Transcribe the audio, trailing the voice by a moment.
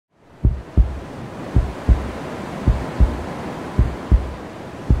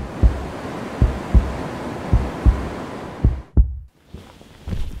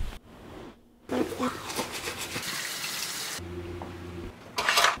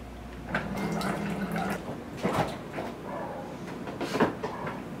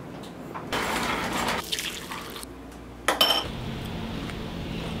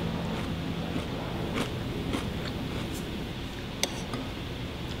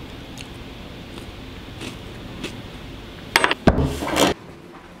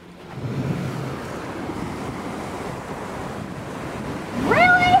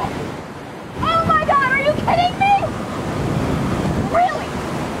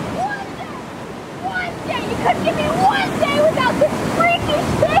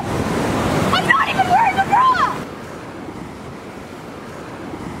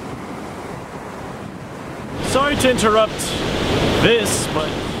to interrupt this, but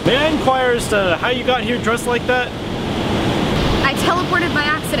may I inquire as to how you got here dressed like that? I teleported by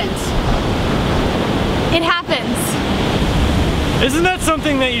accident. It happens. Isn't that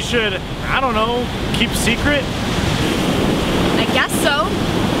something that you should, I don't know, keep secret? I guess so.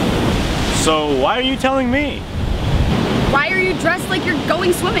 So why are you telling me? Why are you dressed like you're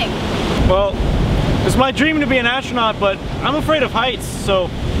going swimming? Well, it's my dream to be an astronaut, but I'm afraid of heights, so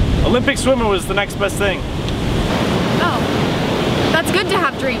Olympic swimmer was the next best thing. Oh, that's good to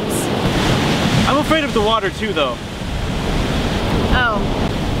have dreams. I'm afraid of the water too, though. Oh.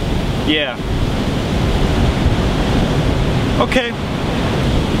 Yeah. Okay.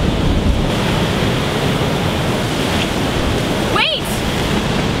 Wait!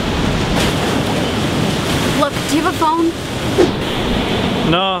 Look, do you have a phone?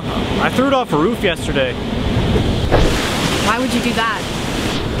 No, I threw it off a roof yesterday. Why would you do that?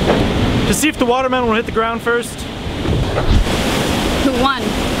 To see if the watermelon will hit the ground first. Who won?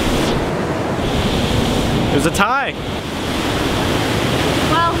 It was a tie.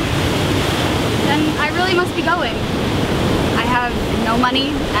 Well, then I really must be going. I have no money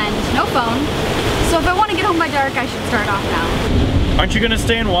and no phone, so if I want to get home by dark, I should start off now. Aren't you gonna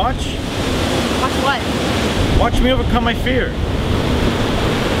stay and watch? Watch what? Watch me overcome my fear.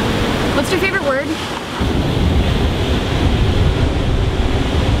 What's your favorite word?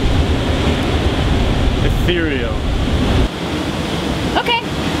 Ethereal. Okay,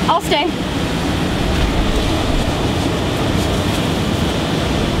 I'll stay.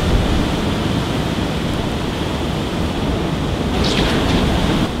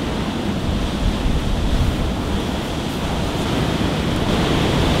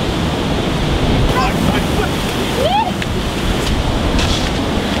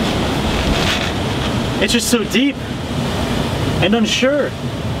 It's just so deep and unsure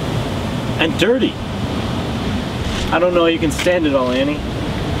and dirty. I don't know how you can stand it all, Annie.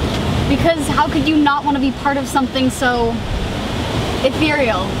 Because how could you not want to be part of something so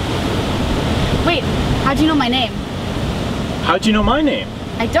ethereal? Wait, how'd you know my name? How'd you know my name?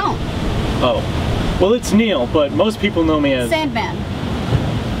 I don't. Oh, well, it's Neil, but most people know me as Sandman.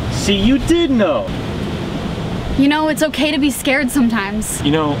 See, you did know. You know, it's okay to be scared sometimes.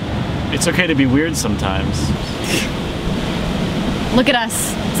 You know, it's okay to be weird sometimes. Look at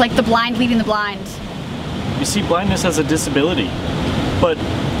us. It's like the blind leading the blind. You see, blindness has a disability, but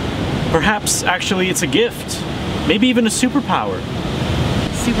perhaps actually it's a gift. Maybe even a superpower.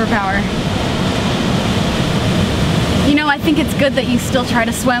 Superpower. You know, I think it's good that you still try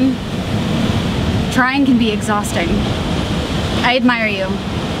to swim. Trying can be exhausting. I admire you.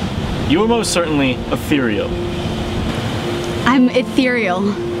 You are most certainly ethereal. I'm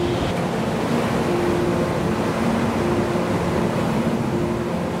ethereal.